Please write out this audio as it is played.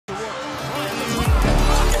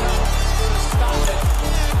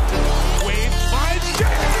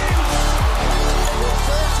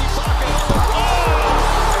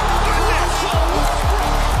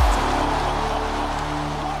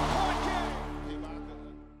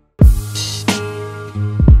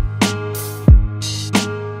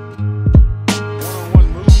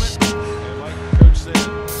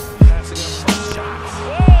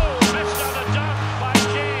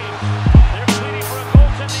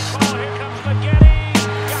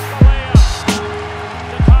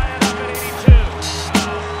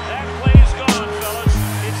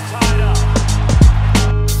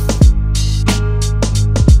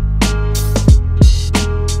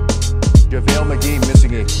McGee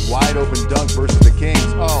missing a wide open dunk versus the Kings.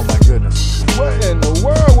 Oh my goodness. What in the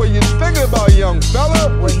world were you thinking about, young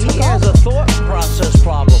fella? Well, he has a thought process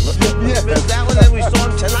problem. Yes. That one that we saw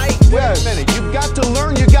him tonight. Wait a minute, you've got to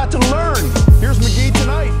learn, you got to learn. Here's McGee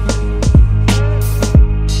tonight.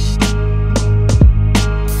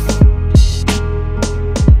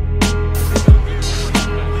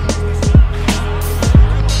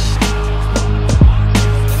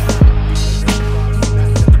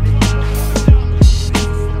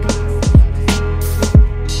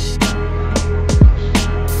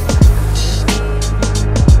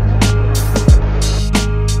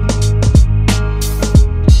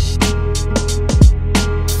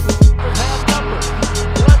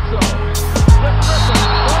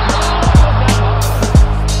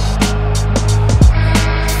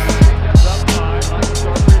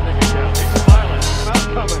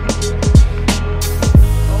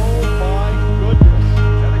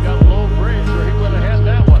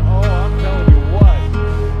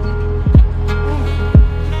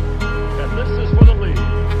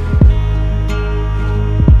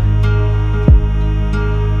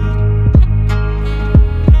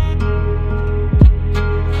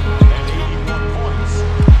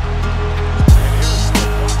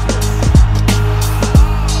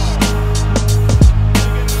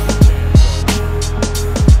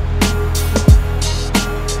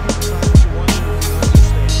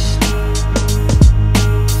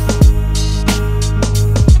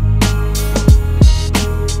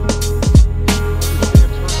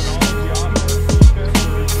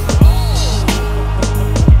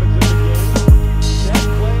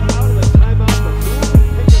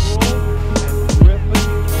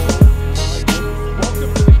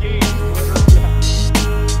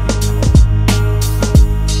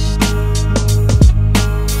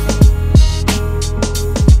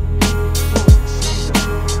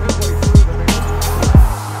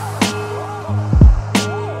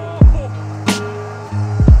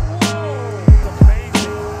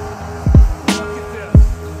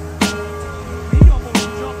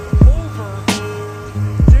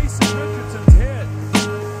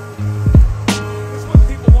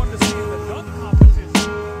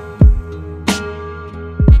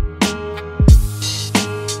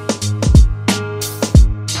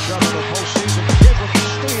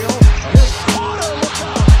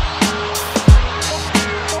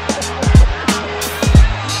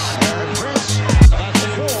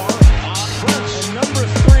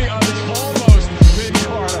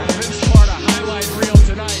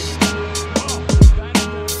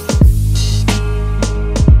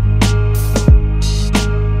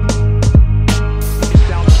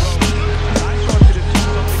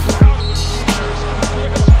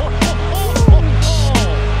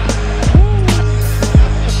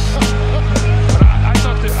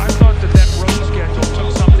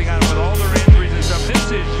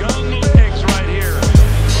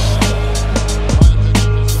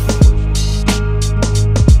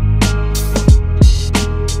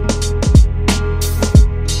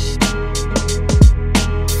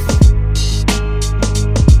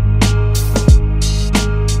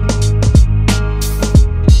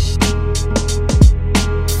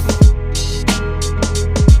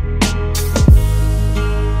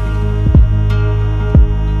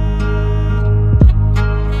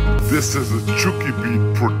 This is a Chuki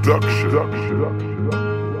Beat production.